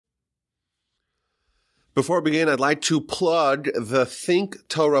Before we begin, I'd like to plug the Think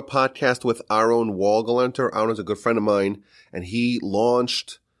Torah podcast with Aaron Walgalanter. Aaron's a good friend of mine, and he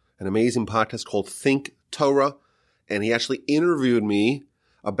launched an amazing podcast called Think Torah, and he actually interviewed me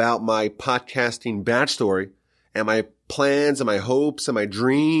about my podcasting backstory and my plans and my hopes and my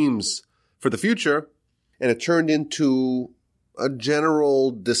dreams for the future, and it turned into a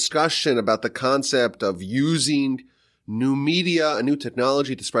general discussion about the concept of using new media and new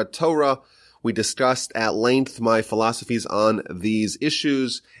technology to spread Torah. We discussed at length my philosophies on these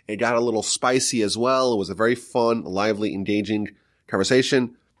issues. It got a little spicy as well. It was a very fun, lively, engaging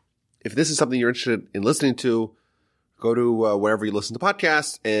conversation. If this is something you're interested in listening to, go to wherever you listen to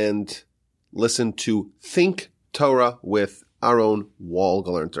podcasts and listen to Think Torah with Aaron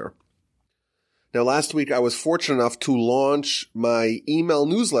Walgalanter. Now, last week I was fortunate enough to launch my email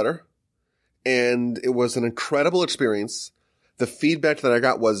newsletter, and it was an incredible experience. The feedback that I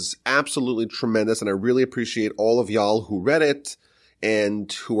got was absolutely tremendous, and I really appreciate all of y'all who read it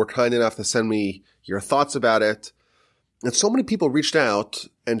and who were kind enough to send me your thoughts about it. And so many people reached out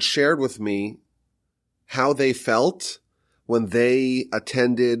and shared with me how they felt when they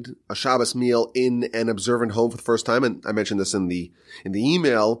attended a Shabbos meal in an observant home for the first time. And I mentioned this in the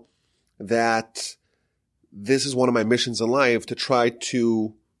email, that this is one of my missions in life, to try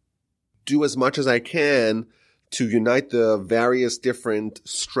to do as much as I can to unite the various different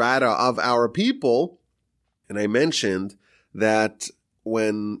strata of our people. And I mentioned that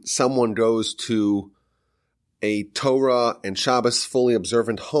when someone goes to a Torah and Shabbos fully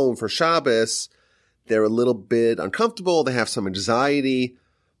observant home for Shabbos, they're a little bit uncomfortable. They have some anxiety.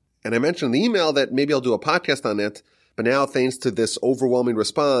 And I mentioned in the email that maybe I'll do a podcast on it. But now, thanks to this overwhelming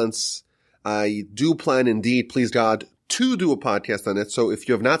response, I do plan indeed, please God, to do a podcast on it. So if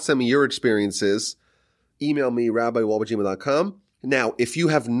you have not sent me your experiences, email me, rabbiwalbajima.com. Now, if you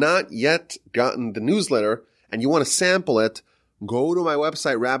have not yet gotten the newsletter and you want to sample it, go to my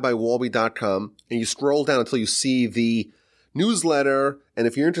website, rabbiwalby.com, and you scroll down until you see the newsletter. And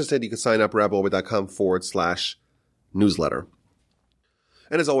if you're interested, you can sign up, rabbiwalby.com/newsletter.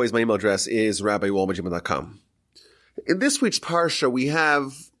 And as always, my email address is rabbiwalbajima.com. In this week's Parsha, we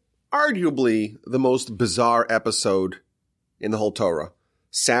have arguably the most bizarre episode in the whole Torah.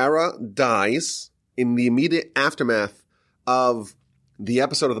 Sarah dies in the immediate aftermath of the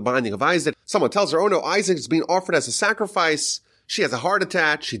episode of the binding of Isaac. Someone tells her, oh no, Isaac is being offered as a sacrifice. She has a heart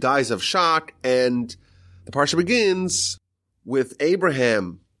attack. She dies of shock. And the Parsha begins with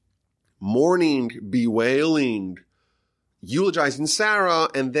Abraham mourning, bewailing, eulogizing Sarah,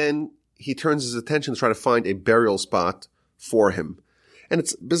 and then he turns his attention to try to find a burial spot for him. And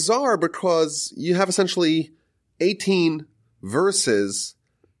it's bizarre because you have essentially 18 verses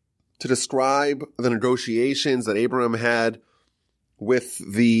to describe the negotiations that Abraham had with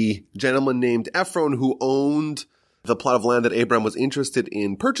the gentleman named Ephron, who owned the plot of land that Abraham was interested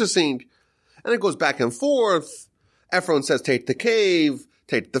in purchasing. And it goes back and forth. Ephron says, take the cave,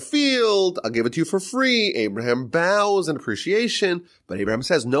 take the field, I'll give it to you for free. Abraham bows in appreciation, but Abraham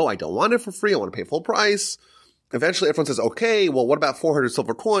says, no, I don't want it for free. I want to pay full price. Eventually, Ephron says, okay, well, what about 400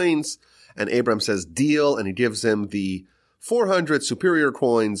 silver coins? And Abraham says, deal, and he gives him the 400 superior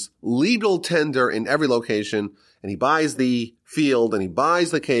coins, legal tender in every location, and he buys the field, and he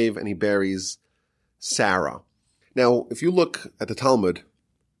buys the cave, and he buries Sarah. Now, if you look at the Talmud,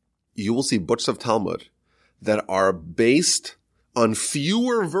 you will see books of Talmud that are based on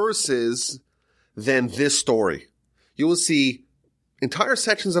fewer verses than this story. You will see entire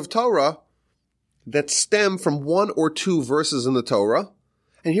sections of Torah that stem from one or two verses in the Torah.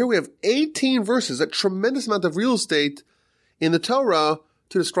 And here we have 18 verses, a tremendous amount of real estate in the Torah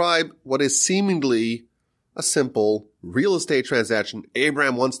to describe what is seemingly a simple real estate transaction.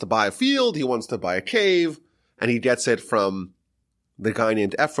 Abraham wants to buy a field, he wants to buy a cave, and he gets it from the guy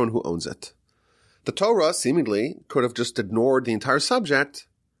named Ephron who owns it. The Torah seemingly could have just ignored the entire subject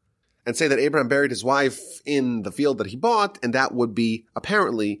and say that Abraham buried his wife in the field that he bought, and that would be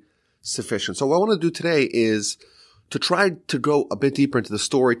apparently sufficient. So what I want to do today is to try to go a bit deeper into the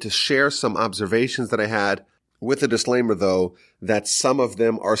story, to share some observations that I had, with a disclaimer, though, that some of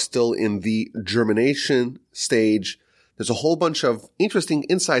them are still in the germination stage. There's a whole bunch of interesting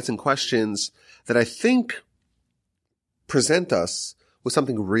insights and questions that I think present us with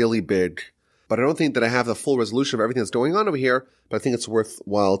something really big. But I don't think that I have the full resolution of everything that's going on over here, but I think it's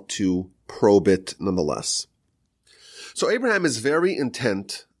worthwhile to probe it nonetheless. So Abraham is very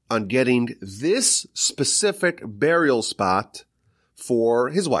intent on getting this specific burial spot for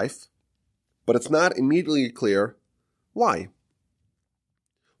his wife, but it's not immediately clear why.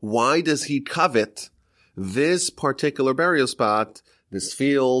 Why does he covet this particular burial spot, this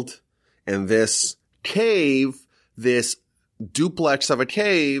field, and this cave, this duplex of a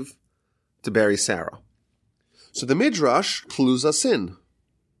cave, to bury Sarah. So the Midrash clues us in.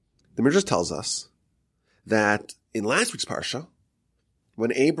 The Midrash tells us that in last week's Parsha,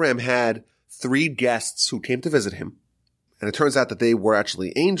 when Abraham had 3 guests who came to visit him, and it turns out that they were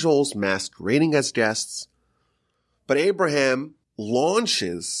actually angels masquerading as guests, but Abraham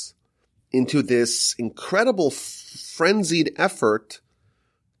launches into this incredible frenzied effort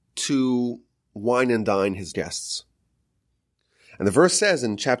to wine and dine his guests. And the verse says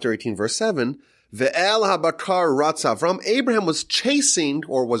in chapter 18, verse 7, Ve'el habakar ratza. Avram, Abraham was chasing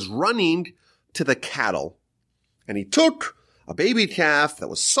or was running to the cattle. And he took a baby calf that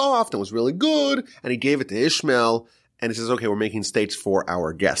was soft and was really good, and he gave it to Ishmael. And he says, okay, we're making steaks for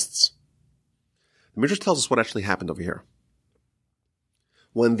our guests. The Midrash tells us what actually happened over here.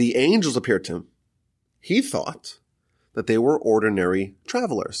 When the angels appeared to him, he thought that they were ordinary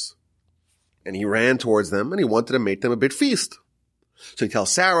travelers. And he ran towards them and he wanted to make them a big feast. So he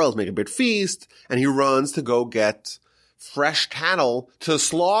tells Sarah, let's make a big feast. And he runs to go get fresh cattle to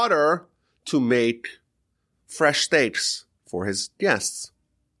slaughter to make fresh steaks for his guests.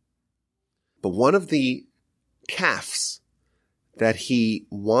 But one of the calves that he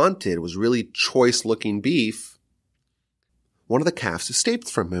wanted was really choice looking beef. One of the calves escaped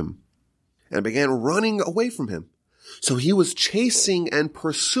from him and began running away from him. So he was chasing and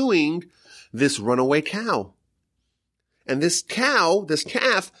pursuing this runaway cow. And this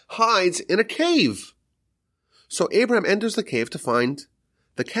calf hides in a cave. So Abraham enters the cave to find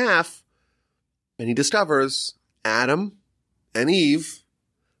the calf, and he discovers Adam and Eve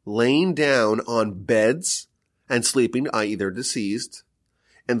laying down on beds and sleeping, i.e. they're deceased,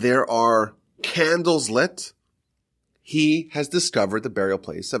 and there are candles lit. He has discovered the burial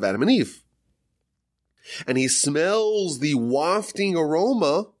place of Adam and Eve. And he smells the wafting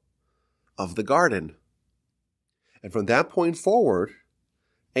aroma of the garden. And from that point forward,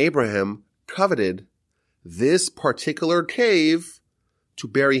 Abraham coveted this particular cave to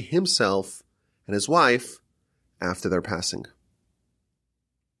bury himself and his wife after their passing.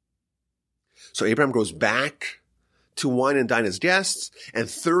 So Abraham goes back to wine and dine his guests, and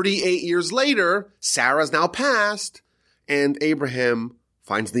 38 years later, Sarah's now passed, and Abraham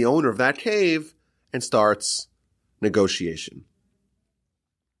finds the owner of that cave and starts negotiation.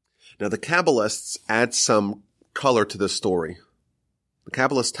 Now the Kabbalists add some color to this story. The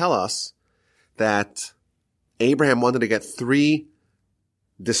Kabbalists tell us that Abraham wanted to get 3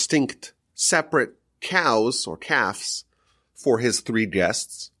 distinct, separate cows or calves for his 3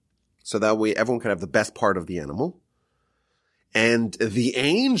 guests, so that way everyone could have the best part of the animal. And the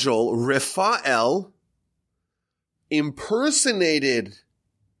angel, Raphael, impersonated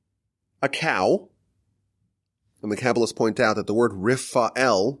a cow. And the Kabbalists point out that the word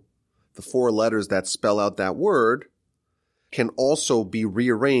Raphael, the 4 letters that spell out that word, can also be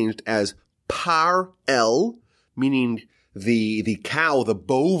rearranged as Par-El, meaning the cow, the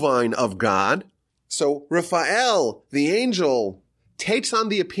bovine of God. So Raphael, the angel, takes on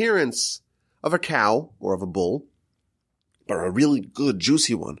the appearance of a cow or of a bull, but a really good,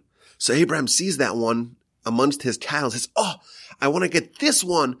 juicy one. So Abraham sees that one amongst his cattle and says, oh, I want to get this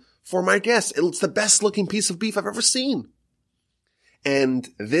one for my guests. It's the best looking piece of beef I've ever seen. And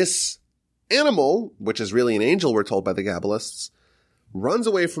this animal, which is really an angel, we're told by the Kabbalists, runs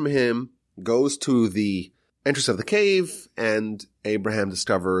away from him, goes to the entrance of the cave, and Abraham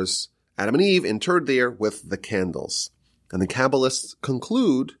discovers Adam and Eve interred there with the candles. And the Kabbalists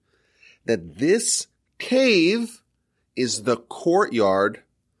conclude that this cave is the courtyard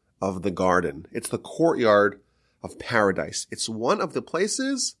of the garden. It's the courtyard of paradise. It's one of the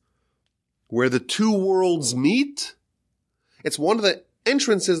places where the 2 worlds meet. It's one of the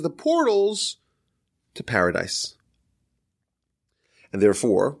entrances, the portals to paradise. And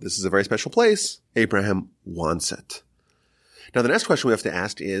therefore, this is a very special place. Abraham wants it. Now, the next question we have to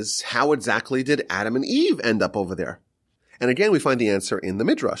ask is, how exactly did Adam and Eve end up over there? And again, we find the answer in the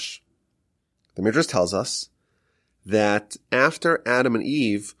Midrash. The Midrash tells us that after Adam and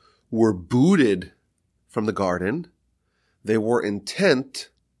Eve were booted from the garden, they were intent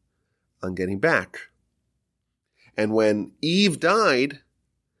on getting back. And when Eve died,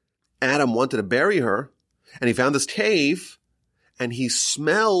 Adam wanted to bury her, and he found this cave, and he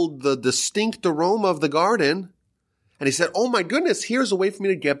smelled the distinct aroma of the garden, and he said, oh my goodness, here's a way for me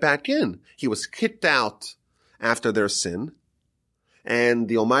to get back in. He was kicked out after their sin, and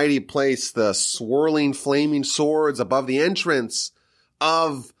the Almighty placed the swirling, flaming swords above the entrance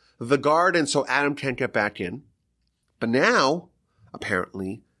of the garden so Adam can't get back in. But now,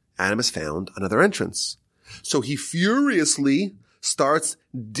 apparently, Adam has found another entrance. So he furiously starts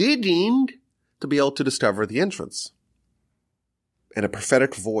digging to be able to discover the entrance. And a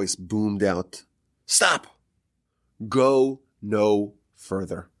prophetic voice boomed out, "Stop! Go no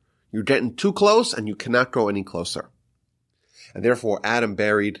further. You're getting too close and you cannot go any closer." And therefore Adam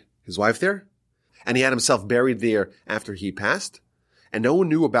buried his wife there, and he had himself buried there after he passed, and no one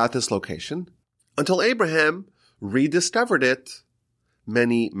knew about this location until Abraham rediscovered it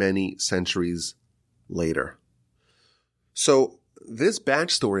many, many centuries later. So this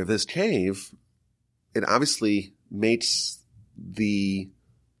backstory of this cave, it obviously makes the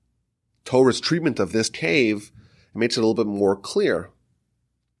Torah's treatment of this cave, it makes it a little bit more clear.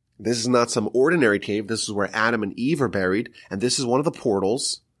 This is not some ordinary cave. This is where Adam and Eve are buried, and this is one of the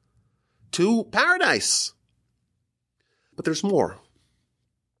portals to paradise. But there's more.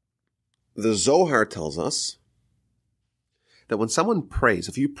 The Zohar tells us that when someone prays,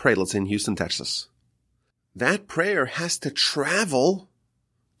 if you pray, let's say in Houston, Texas, that prayer has to travel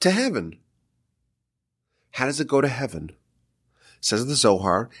to heaven. How does it go to heaven? Says the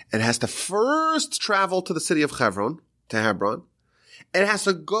Zohar, it has to first travel to the city of Hebron, to Hebron. It has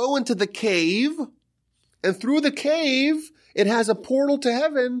to go into the cave, and through the cave, it has a portal to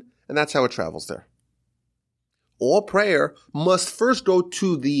heaven, and that's how it travels there. All prayer must first go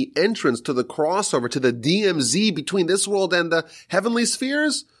to the entrance, to the crossover, to the DMZ between this world and the heavenly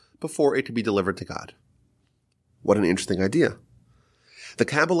spheres before it can be delivered to God. What an interesting idea. The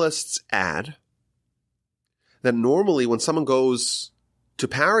Kabbalists add that normally when someone goes to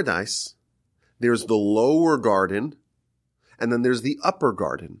paradise, there's the lower garden and then there's the upper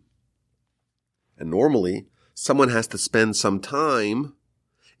garden. And normally someone has to spend some time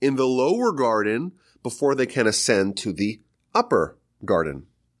in the lower garden before they can ascend to the upper garden.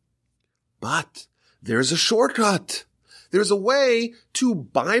 But there's a shortcut. There's a way to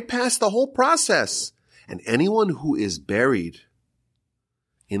bypass the whole process. And anyone who is buried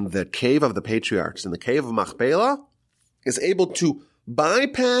in the cave of the Patriarchs, in the cave of Machpelah, is able to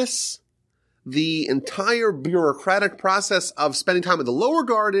bypass the entire bureaucratic process of spending time in the lower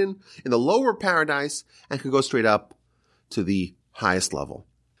garden, in the lower paradise, and could go straight up to the highest level.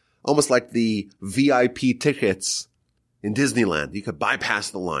 Almost like the VIP tickets in Disneyland. You could bypass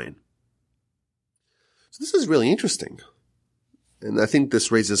the line. So this is really interesting. And I think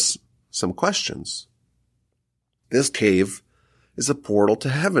this raises some questions. This cave is a portal to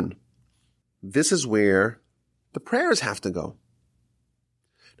heaven. This is where the prayers have to go.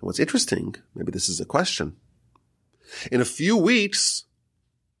 And what's interesting, maybe this is a question. In a few weeks,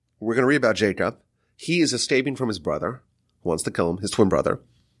 we're going to read about Jacob. He is escaping from his brother, who wants to kill him, his twin brother.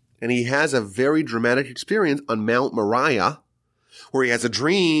 And he has a very dramatic experience on Mount Moriah, where he has a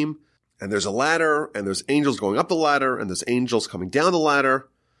dream, and there's a ladder, and there's angels going up the ladder, and there's angels coming down the ladder.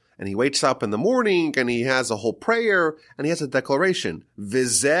 And he wakes up in the morning, and he has a whole prayer, and he has a declaration.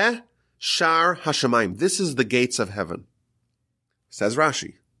 Vizeh Shar Hashemayim. This is the gates of heaven. Says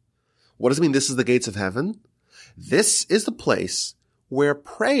Rashi. What does it mean, this is the gates of heaven? This is the place where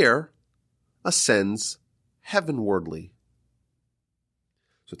prayer ascends heavenwardly.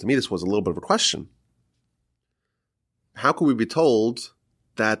 So to me, this was a little bit of a question. How could we be told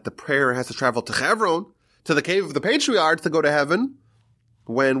that the prayer has to travel to Hebron, to the cave of the Patriarchs, to go to heaven,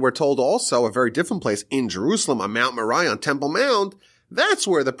 when we're told also a very different place in Jerusalem, on Mount Moriah, on Temple Mount, that's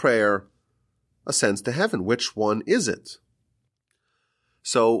where the prayer ascends to heaven. Which one is it?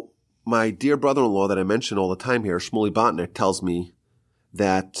 So my dear brother-in-law that I mention all the time here, Shmuley Botnick, tells me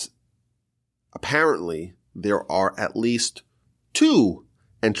that apparently there are at least 2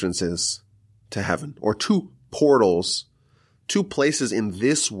 entrances to heaven, or 2 portals, 2 places in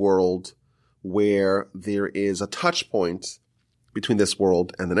this world where there is a touch point between this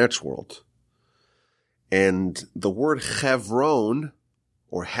world and the next world. And the word Chevron,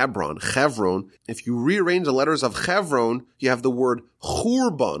 or Hebron, if you rearrange the letters of Chevron, you have the word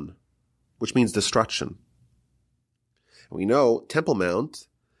Churban, which means destruction. And we know Temple Mount,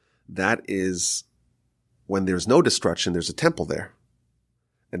 that is when there's no destruction, there's a temple there.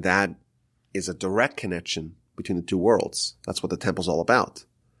 And that is a direct connection between the 2 worlds. That's what the temple's all about.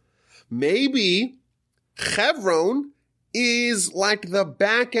 Maybe Hebron is like the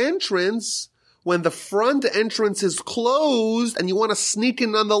back entrance when the front entrance is closed and you want to sneak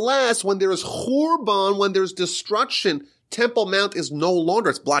in nonetheless. When there is Churban, when there's destruction, Temple Mount is no longer,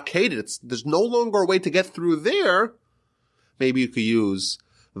 it's blockaded. There's no longer a way to get through there. Maybe you could use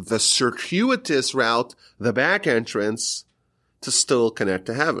the circuitous route, the back entrance, to still connect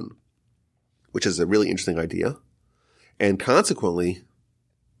to heaven, which is a really interesting idea. And consequently,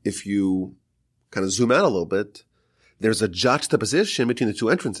 if you kind of zoom out a little bit, there's a juxtaposition between the 2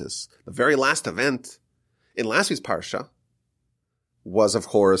 entrances. The very last event in last week's Parsha was, of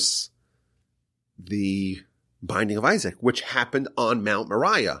course, the binding of Isaac, which happened on Mount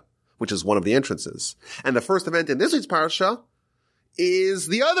Moriah, which is one of the entrances. And the first event in this week's Parsha is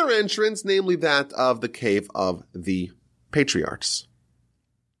the other entrance, namely that of the cave of the Patriarchs.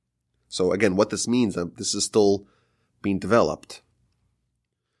 So again, what this means, this is still being developed.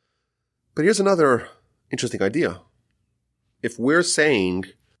 But here's another interesting idea. If we're saying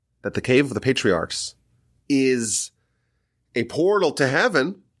that the cave of the Patriarchs is a portal to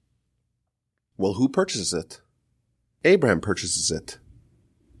heaven, well, who purchases it? Abraham purchases it.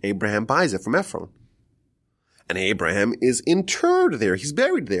 Abraham buys it from Ephron. And Abraham is interred there. He's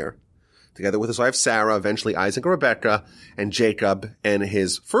buried there, together with his wife Sarah, eventually Isaac and Rebekah, and Jacob and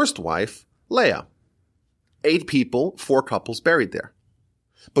his first wife, Leah. 8 people, 4 couples buried there.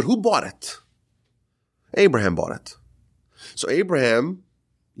 But who bought it? Abraham bought it. So Abraham,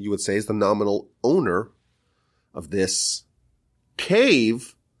 you would say, is the nominal owner of this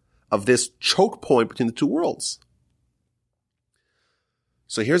cave, of this choke point between the two worlds.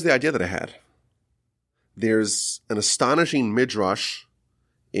 So here's the idea that I had. There's an astonishing midrash.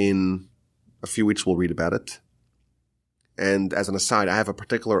 In a few weeks we'll read about it. And as an aside, I have a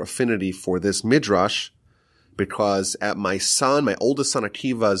particular affinity for this midrash because at my oldest son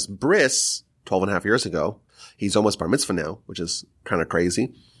Akiva's bris, 12 and a half years ago, he's almost bar mitzvah now, which is kind of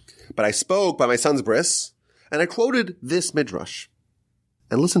crazy. But I spoke by my son's bris, and I quoted this midrash.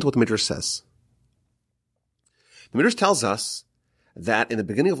 And listen to what the midrash says. The midrash tells us that in the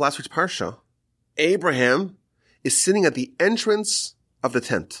beginning of last week's Parsha, Abraham is sitting at the entrance of the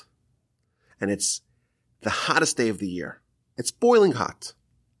tent. And it's the hottest day of the year. It's boiling hot.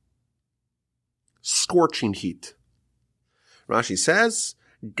 Scorching heat. Rashi says,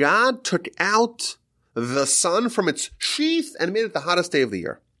 God took out the sun from its sheath and made it the hottest day of the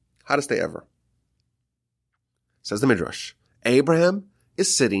year. Hottest day ever. Says the midrash. Abraham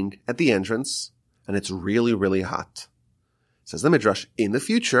is sitting at the entrance and it's really, really hot. Says the midrash, in the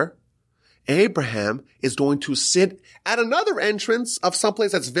future, Abraham is going to sit at another entrance of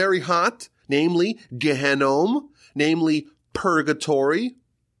someplace that's very hot, namely Gehenom, namely purgatory.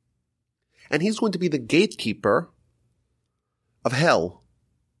 And he's going to be the gatekeeper of hell.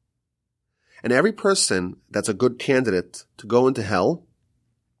 And every person that's a good candidate to go into hell,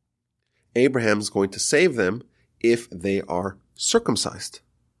 Abraham's going to save them if they are circumcised.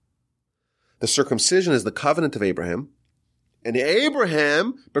 The circumcision is the covenant of Abraham. And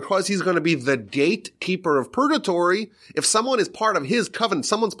Abraham, because he's going to be the gatekeeper of purgatory, if someone is part of his covenant,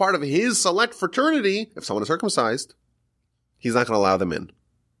 someone's part of his select fraternity, if someone is circumcised, he's not going to allow them in.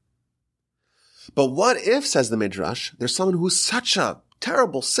 But what if, says the Midrash, there's someone who's such a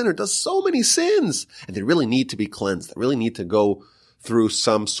terrible sinner, does so many sins, and they really need to be cleansed. They really need to go through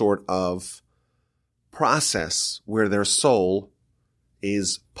some sort of process where their soul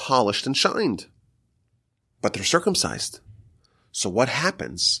is polished and shined. But they're circumcised. So what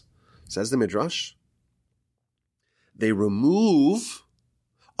happens? Says the Midrash. They remove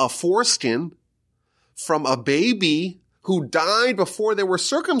a foreskin from a baby who died before they were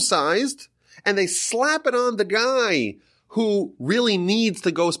circumcised, and they slap it on the guy who really needs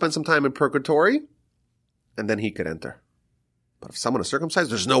to go spend some time in purgatory, and then he could enter. But if someone is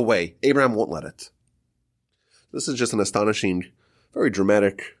circumcised, there's no way. Abraham won't let it. This is just an astonishing, very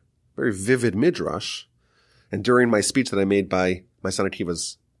dramatic, very vivid midrash. And during my speech that I made by my son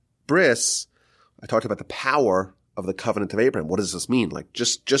Akiva's bris, I talked about the power of the covenant of Abraham. What does this mean? Like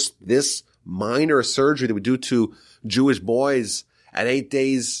just this minor surgery that we do to Jewish boys at 8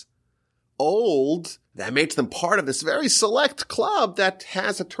 days old, that makes them part of this very select club that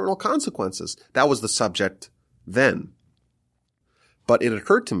has eternal consequences. That was the subject then. But it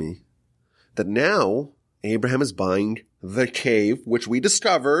occurred to me that now Abraham is buying the cave, which we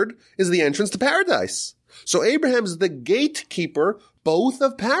discovered is the entrance to paradise. So Abraham's the gatekeeper both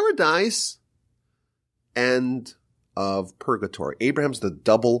of paradise and of purgatory. Abraham's the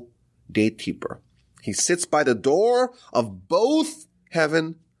double gatekeeper. He sits by the door of both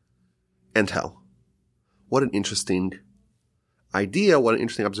heaven and hell. What an interesting idea. What an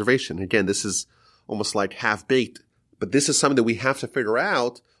interesting observation. Again, this is almost like half-baked, but this is something that we have to figure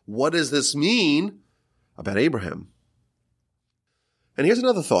out. What does this mean about Abraham? And here's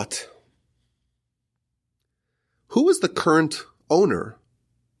another thought. Who is the current owner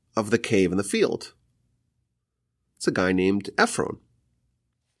of the cave in the field? It's a guy named Ephron.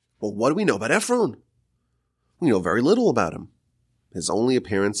 Well, what do we know about Ephron? We know very little about him. His only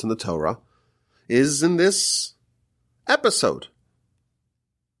appearance in the Torah is in this episode.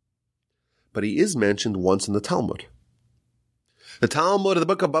 But he is mentioned once in the Talmud. The Talmud of the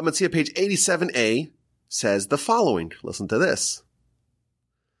book of Bava Metzia, page 87a, says the following. Listen to this.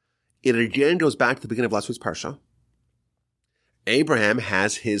 it again goes back to the beginning of last week's Parsha. Abraham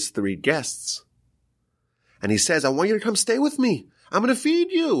has his 3 guests. And he says, I want you to come stay with me. I'm going to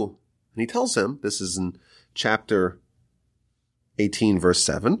feed you. And he tells him, this is in chapter 18, verse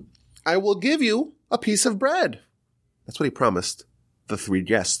 7, I will give you a piece of bread. That's what he promised the 3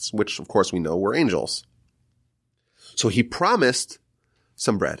 guests, which of course we know were angels. So he promised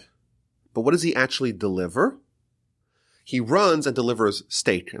some bread. But what does he actually deliver? He runs and delivers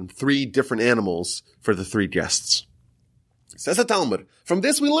steak and 3 different animals for the 3 guests. Says the Talmud, from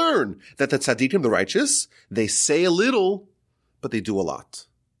this we learn that the tzaddikim, the righteous, they say a little, but they do a lot.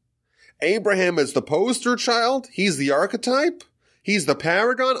 Abraham is the poster child. He's the archetype. He's the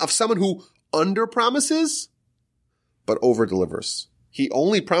paragon of someone who under-promises, but over-delivers. He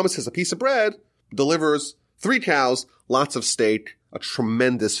only promises a piece of bread, delivers 3 cows, lots of steak, a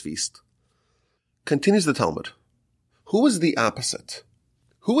tremendous feast. Continues the Talmud. Who is the opposite?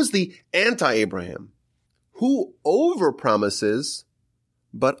 Who is the anti-Abraham? Who over-promises,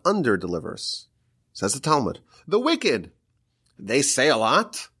 but under-delivers? Says the Talmud. The wicked. They say a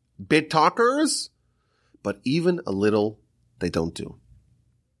lot, big talkers, but even a little they don't do.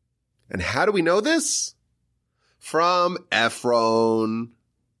 And how do we know this? From Ephron.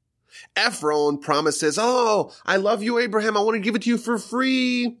 Ephron promises, oh, I love you, Abraham. I want to give it to you for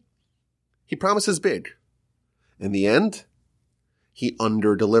free. He promises big. In the end, he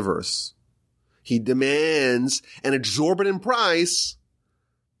under-delivers. He demands an exorbitant price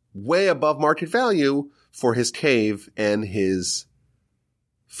way above market value for his cave and his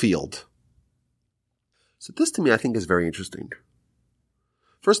field. So this to me I think is very interesting.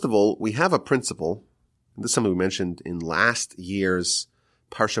 First of all, we have a principle. This is something we mentioned in last year's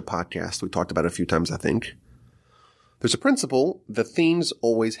Parsha podcast. We talked about it a few times, I think. There's a principle that things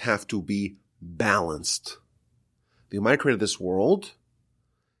always have to be balanced. The Almighty created this world,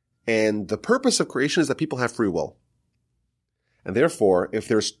 and the purpose of creation is that people have free will. And therefore, if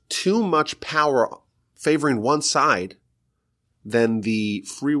there's too much power favoring one side, then the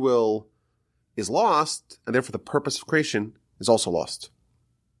free will is lost, and therefore the purpose of creation is also lost.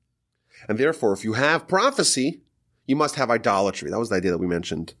 And therefore, if you have prophecy, you must have idolatry. That was the idea that we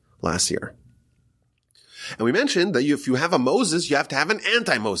mentioned last year. And we mentioned that if you have a Moses, you have to have an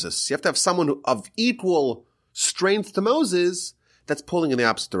anti-Moses. You have to have someone of equal strength to Moses that's pulling in the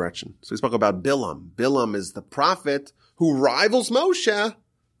opposite direction. So we spoke about Bilam. Bilam is the prophet who rivals Moshe,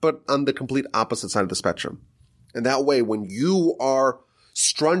 but on the complete opposite side of the spectrum. And that way, when you are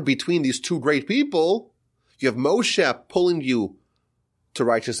strung between these 2 great people, you have Moshe pulling you to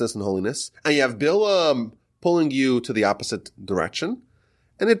righteousness and holiness, and you have Bilam pulling you to the opposite direction,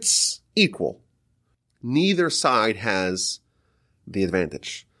 and it's equal. Neither side has the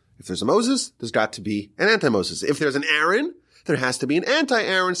advantage. If there's a Moses, there's got to be an anti-Moses. If there's an Aaron, there has to be an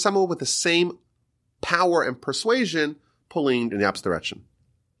anti-Aaron, someone with the same power and persuasion pulling in the opposite direction.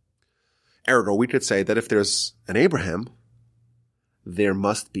 Ergo, we could say that if there's an Abraham, there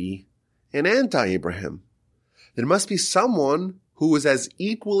must be an anti-Abraham. There must be someone who is as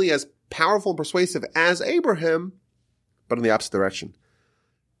equally as powerful and persuasive as Abraham, but in the opposite direction.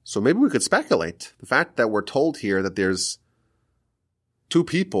 So maybe we could speculate. The fact that we're told here that there's 2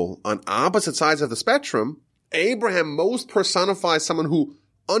 people on opposite sides of the spectrum, Abraham most personifies someone who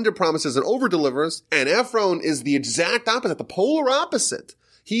under-promises and over-delivers, and Ephron is the exact opposite, the polar opposite.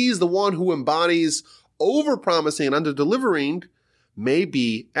 He's the one who embodies over-promising and under-delivering.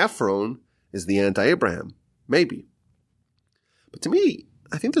 Maybe Ephron is the anti-Abraham. Maybe. But to me,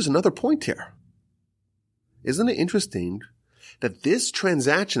 I think there's another point here. Isn't it interesting that this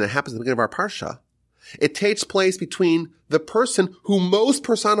transaction that happens at the beginning of our Parsha, it takes place between the person who most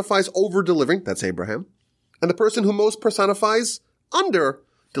personifies over-delivering, that's Abraham, and the person who most personifies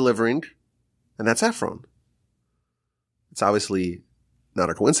under-delivering, and that's Ephron. It's obviously not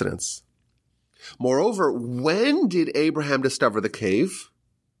a coincidence. Moreover, when did Abraham discover the cave?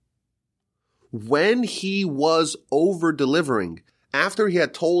 When he was over-delivering, after he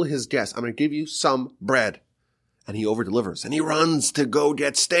had told his guests, I'm going to give you some bread. And he over-delivers, and he runs to go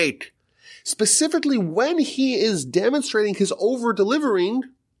get steak. Specifically, when he is demonstrating his over-delivering,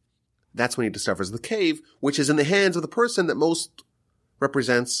 that's when he discovers the cave, which is in the hands of the person that most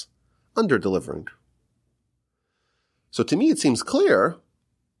represents under-delivering. So to me, it seems clear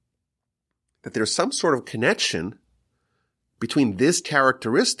that there's some sort of connection between this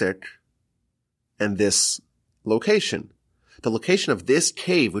characteristic and this location. The location of this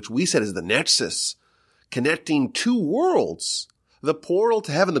cave, which we said is the nexus, connecting 2 worlds, the portal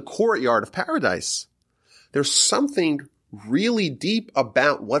to heaven, the courtyard of paradise. There's something really deep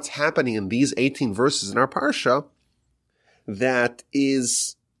about what's happening in these 18 verses in our Parsha that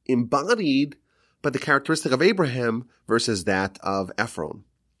is embodied by the characteristic of Abraham versus that of Ephron.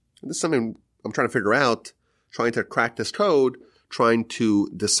 And this is something I'm trying to figure out, trying to crack this code, trying to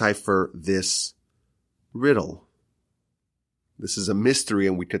decipher this riddle. This is a mystery,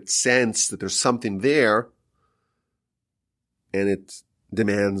 and we could sense that there's something there, and it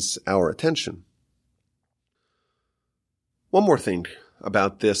demands our attention. One more thing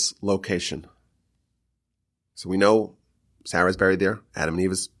about this location. So we know Sarah's buried there, Adam and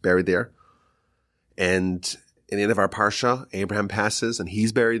Eve is buried there, and in the end of our Parsha, Abraham passes, and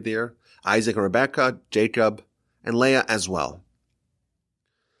he's buried there, Isaac and Rebekah, Jacob, and Leah as well.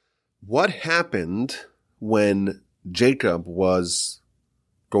 What happened when Jacob was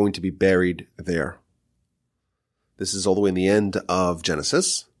going to be buried there? This is all the way in the end of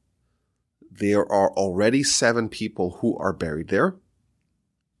Genesis. There are already 7 people who are buried there,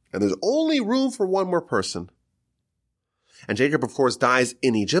 and there's only room for one more person. And Jacob, of course, dies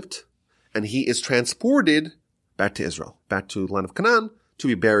in Egypt, and he is transported back to Israel, back to the land of Canaan, to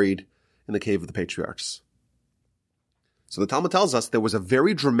be buried in the cave of the Patriarchs. So the Talmud tells us there was a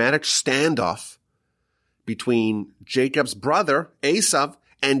very dramatic standoff between Jacob's brother, Esav,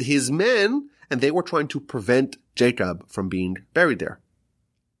 and his men, and they were trying to prevent Jacob from being buried there.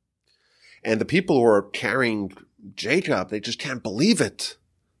 And the people who are carrying Jacob, they just can't believe it.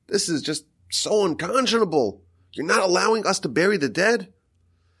 This is just so unconscionable. You're not allowing us to bury the dead?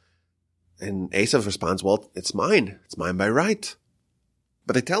 And Esav responds, well, it's mine. It's mine by right.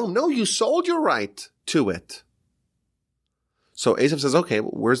 But they tell him, no, you sold your right to it. So Esav says, okay,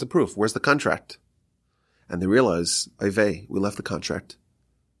 well, where's the proof? Where's the contract? And they realize, we left the contract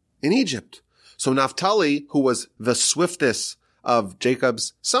in Egypt. So Naphtali, who was the swiftest of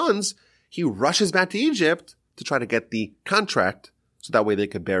Jacob's sons, he rushes back to Egypt to try to get the contract so that way they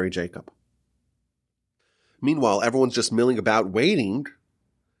could bury Jacob. Meanwhile, everyone's just milling about waiting,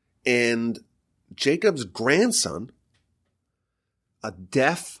 and Jacob's grandson, a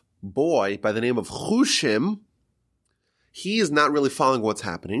deaf boy by the name of Hushim, he is not really following what's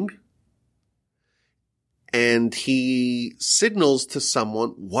happening. And he signals to someone,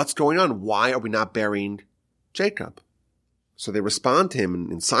 what's going on? Why are we not burying Jacob? So they respond to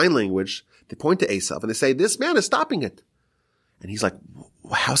him in sign language. They point to Esav and they say, this man is stopping it. And he's like,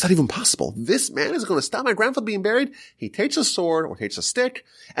 how's that even possible? This man is going to stop my grandfather being buried? He takes a sword or takes a stick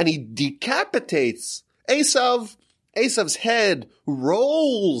and he decapitates Esav. Esav's head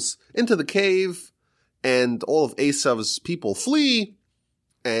rolls into the cave and all of Esav's people flee,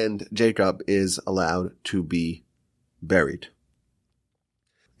 and Jacob is allowed to be buried.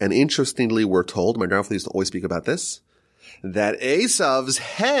 And interestingly, we're told, my grandfather used to always speak about this, that Esav's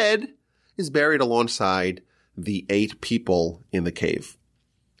head is buried alongside the 8 people in the cave.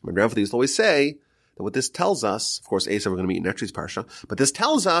 My grandfather used to always say that what this tells us, of course, Esav we're going to meet in next week's Parsha, but this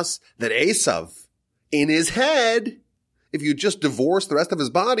tells us that Esav, in his head, if you just divorce the rest of his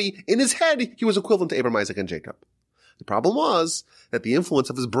body, in his head, he was equivalent to Abraham, Isaac, and Jacob. The problem was that the influence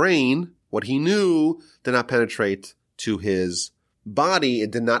of his brain, what he knew, did not penetrate to his body.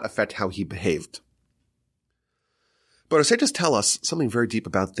 It did not affect how he behaved. But our sages tell us something very deep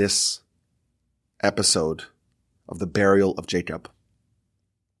about this episode of the burial of Jacob.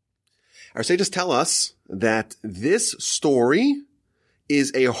 Our sages tell us that this story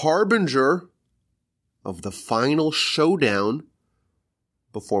is a harbinger of the final showdown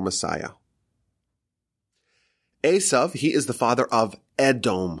before Messiah. Esav, he is the father of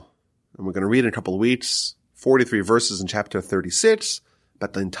Edom. And we're going to read in a couple of weeks, 43 verses in chapter 36,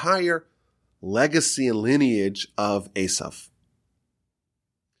 about the entire legacy and lineage of Esav.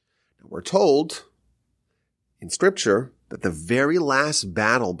 Now, we're told in scripture that the very last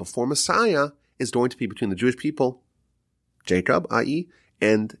battle before Messiah is going to be between the Jewish people, Jacob, i.e.,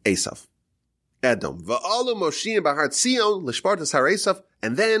 and Esav. Edom. Va'alu Moshe Bahar Tzion l'shpartas har Esav,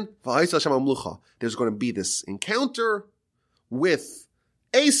 and then v'haisal Sham Amlucha. There's going to be this encounter with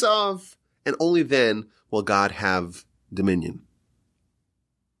Esav, and only then will God have dominion.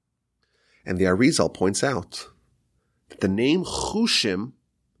 And the Arizal points out that the name Hushim,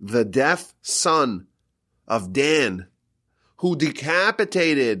 the deaf son of Dan, who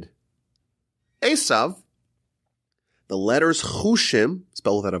decapitated Esav, the letters Hushim,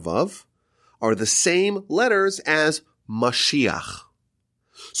 spelled with that above, are the same letters as Mashiach.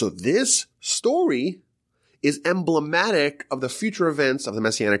 So this story is emblematic of the future events of the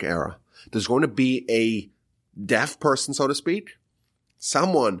Messianic era. There's going to be a deaf person, so to speak,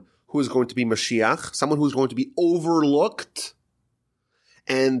 someone who is going to be Mashiach, someone who is going to be overlooked,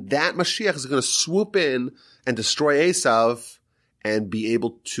 and that Mashiach is going to swoop in and destroy Esav and be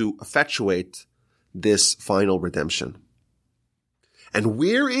able to effectuate this final redemption. And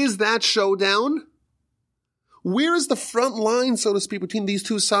where is that showdown? Where is the front line, so to speak, between these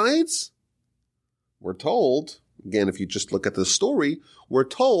two sides? We're told, again, if you just look at the story, we're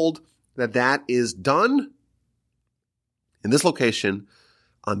told that that is done in this location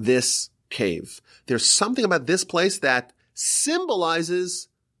on this cave. There's something about this place that symbolizes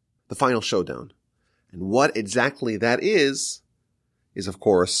the final showdown. And what exactly that is of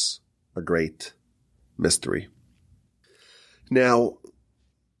course a great mystery. Now,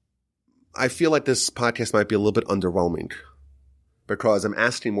 I feel like this podcast might be a little bit underwhelming because I'm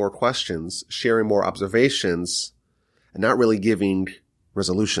asking more questions, sharing more observations, and not really giving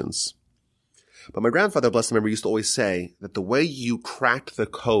resolutions. But my grandfather, blessed memory, used to always say that the way you crack the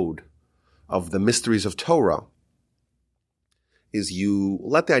code of the mysteries of Torah is you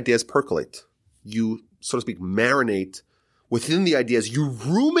let the ideas percolate. You, so to speak, marinate within the ideas. You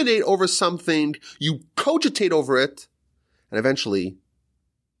ruminate over something, you cogitate over it, and eventually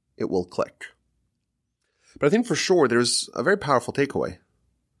it will click. But I think for sure there's a very powerful takeaway.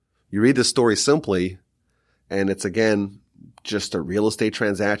 You read this story simply, and it's again just a real estate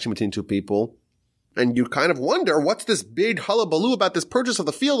transaction between two people. And you kind of wonder, what's this big hullabaloo about this purchase of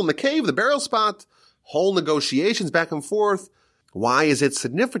the field and the cave, the burial spot, whole negotiations back and forth? Why is it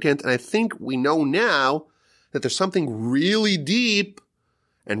significant? And I think we know now that there's something really deep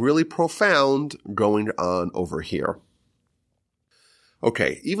and really profound going on over here.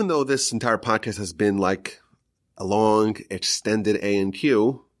 Okay, even though this entire podcast has been like a long, extended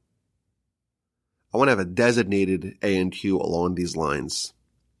A&Q, I want to have a designated A&Q along these lines.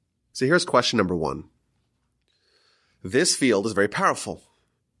 So here's question number 1. This field is very powerful.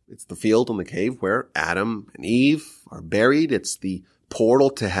 It's the field in the cave where Adam and Eve are buried. It's the portal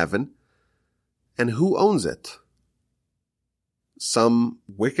to heaven. And who owns it? Some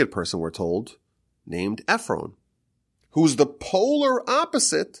wicked person, we're told, named Ephron, who's the polar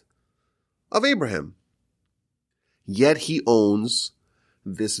opposite of Abraham. Yet he owns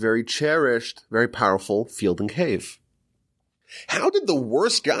this very cherished, very powerful field and cave. How did the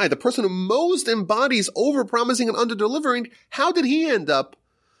worst guy, the person who most embodies over-promising and under-delivering, how did he end up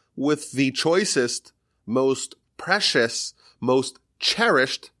with the choicest, most precious, most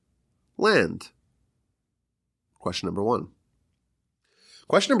cherished land? Question number 1.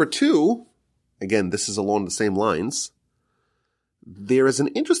 Question number 2, again, this is along the same lines. There is an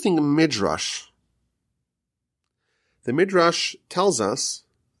interesting midrash. The midrash tells us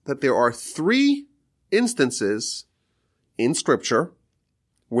that there are 3 instances in Scripture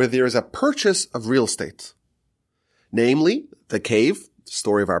where there is a purchase of real estate. Namely, the cave, the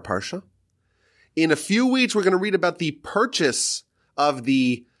story of our Parsha. In a few weeks, we're going to read about the purchase of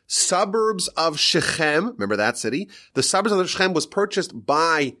the suburbs of Shechem. Remember that city? The suburbs of Shechem was purchased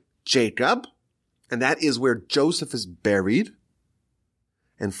by Jacob, and that is where Joseph is buried.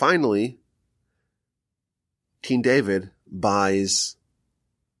 And finally, King David buys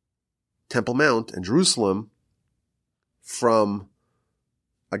Temple Mount and Jerusalem from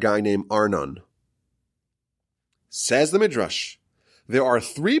a guy named Arnon. Says the Midrash, there are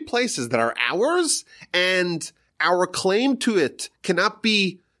 3 places that are ours, and our claim to it cannot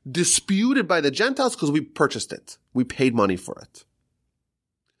be disputed by the Gentiles because we purchased it. We paid money for it.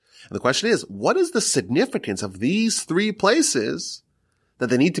 And the question is, what is the significance of these 3 places that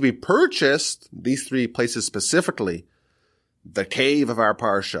they need to be purchased, these 3 places specifically, the cave of our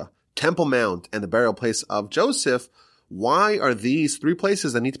Parsha, Temple Mount, and the burial place of Joseph? Why are these 3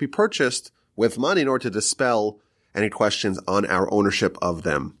 places that need to be purchased with money in order to dispel any questions on our ownership of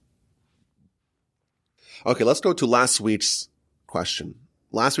them? Okay, let's go to last week's question.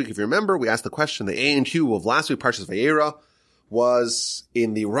 Last week, if you remember, we asked the question, the A&Q of last week, Parshas Vayera, was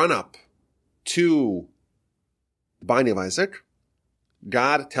in the run-up to the binding of Isaac.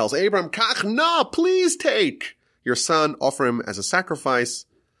 God tells Abram, Kach na, please take your son, offer him as a sacrifice.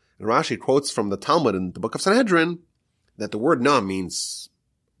 And Rashi quotes from the Talmud in the book of Sanhedrin that the word na means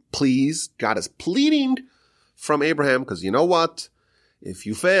please. God is pleading from Abraham because you know what? If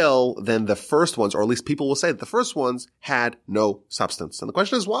you fail, then the first ones, or at least people will say that the first ones had no substance. And the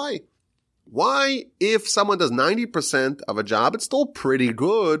question is why? Why, if someone does 90% of a job, it's still pretty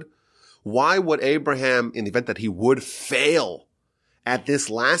good. Why would Abraham, in the event that he would fail at this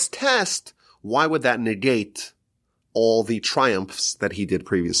last test, why would that negate all the triumphs that he did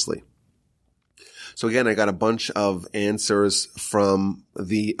previously? So again, I got a bunch of answers from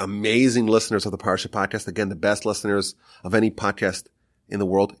the amazing listeners of the Parsha podcast. Again, the best listeners of any podcast in the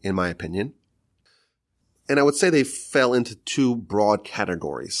world, in my opinion. And I would say they fell into 2 broad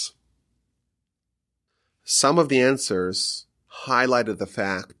categories. Some of the answers highlighted the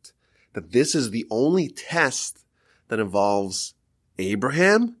fact that this is the only test that involves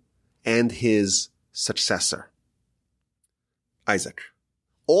Abraham and his successor, Isaac.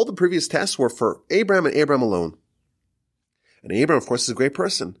 All the previous tests were for Abraham and Abraham alone. And Abraham, of course, is a great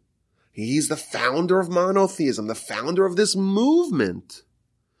person. He's the founder of monotheism, the founder of this movement.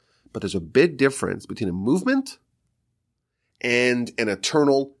 But there's a big difference between a movement and an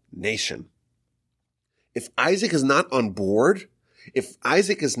eternal nation. If Isaac is not on board, if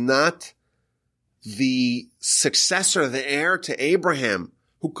Isaac is not the successor, the heir to Abraham,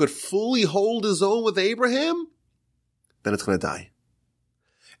 who could fully hold his own with Abraham, then it's going to die.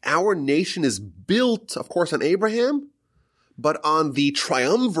 Our nation is built, of course, on Abraham, but on the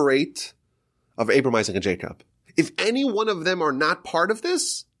triumvirate of Abraham, Isaac, and Jacob. If any one of them are not part of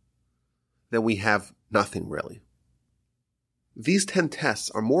this, then we have nothing really. These 10 tests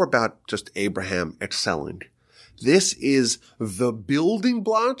are more about just Abraham excelling. This is the building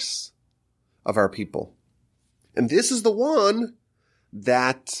blocks of our people. And this is the one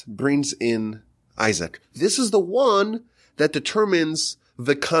that brings in Isaac. This is the one that determines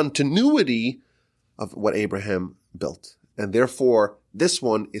the continuity of what Abraham built. And therefore, this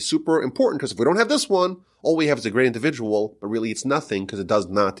one is super important, because if we don't have this one, all we have is a great individual, but really it's nothing because it does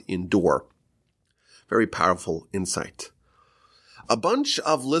not endure. Very powerful insight. A bunch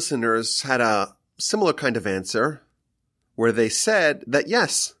of listeners had a similar kind of answer where they said that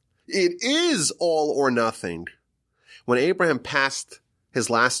yes, it is all or nothing. When Abraham passed his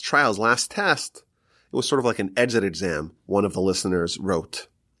last trial, his last test, it was sort of like an exit exam, one of the listeners wrote.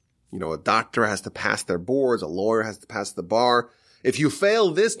 You know, a doctor has to pass their boards, a lawyer has to pass the bar. If you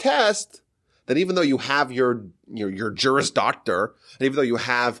fail this test, then even though you have your Juris Doctor, and even though you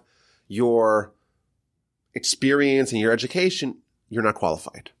have your experience and your education, you're not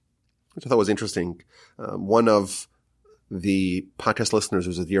qualified. Which I thought was interesting. One of the podcast listeners,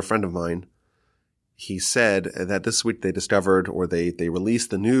 who's a dear friend of mine, he said that this week they discovered, or they released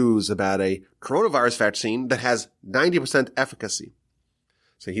the news about a coronavirus vaccine that has 90% efficacy.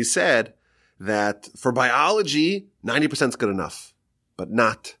 So he said that for biology, 90% is good enough, but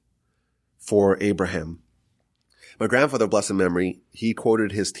not for Abraham. My grandfather, blessed memory, he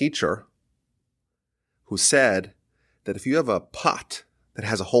quoted his teacher, who said that if you have a pot that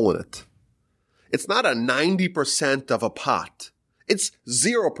has a hole in it, it's not a 90% of a pot. It's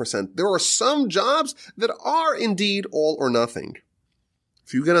 0%. There are some jobs that are indeed all or nothing.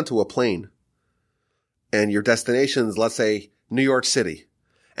 If you get onto a plane and your destination is, let's say, New York City,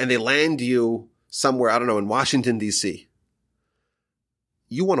 and they land you somewhere, I don't know, in Washington, D.C.,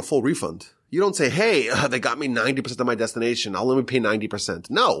 you want a full refund. You don't say, hey, they got me 90% of my destination. I'll only pay 90%.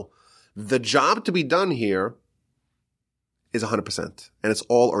 No. The job to be done here is 100%. And it's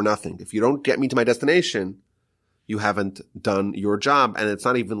all or nothing. If you don't get me to my destination, you haven't done your job. And it's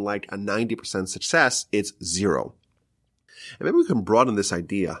not even like a 90% success. It's 0. And maybe we can broaden this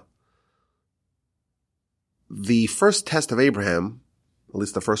idea. The first test of Abraham, at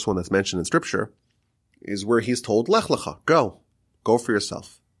least the first one that's mentioned in Scripture, is where he's told, Lech lecha, go for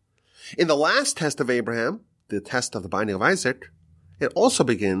yourself. In the last test of Abraham, the test of the binding of Isaac, it also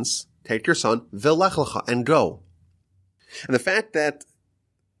begins, take your son, v'lech lecha, and go. And the fact that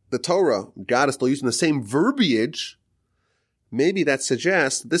the Torah, God is still using the same verbiage, maybe that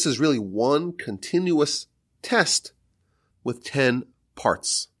suggests this is really one continuous test with 10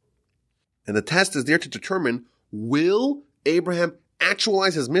 parts. And the test is there to determine, will Abraham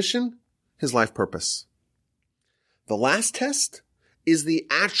actualize his mission, his life purpose? The last test is the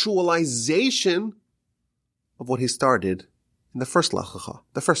actualization of what he started in the first Lech Lecha,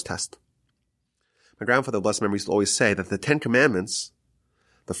 the first test. My grandfather, blessed memory, used to always say that the 10 commandments,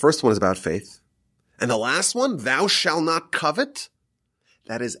 the first one is about faith, and the last one, thou shalt not covet,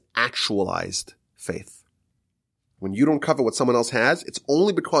 that is actualized faith. When you don't covet what someone else has, it's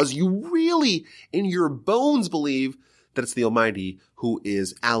only because you really, in your bones, believe that it's the Almighty who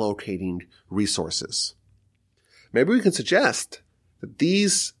is allocating resources. Maybe we can suggest that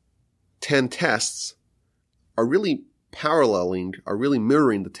these 10 tests are really paralleling, are really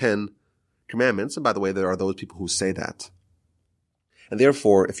mirroring the 10 commandments. And by the way, there are those people who say that. And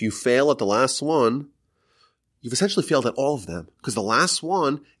therefore, if you fail at the last one, you've essentially failed at all of them, because the last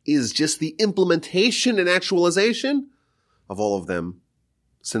one is just the implementation and actualization of all of them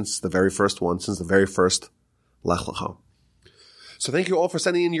since the very first one, since the very first Lech Lecha. So thank you all for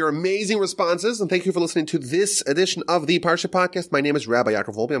sending in your amazing responses, and thank you for listening to this edition of the Parsha Podcast. My name is Rabbi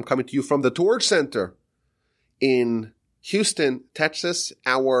Yaakov Wolbe. I'm coming to you from the Torch Center in Houston, Texas.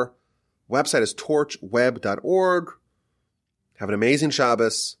 Our website is torchweb.org. Have an amazing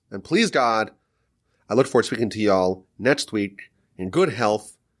Shabbos, and please God, I look forward to speaking to y'all next week in good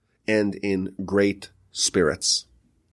health and in great spirits.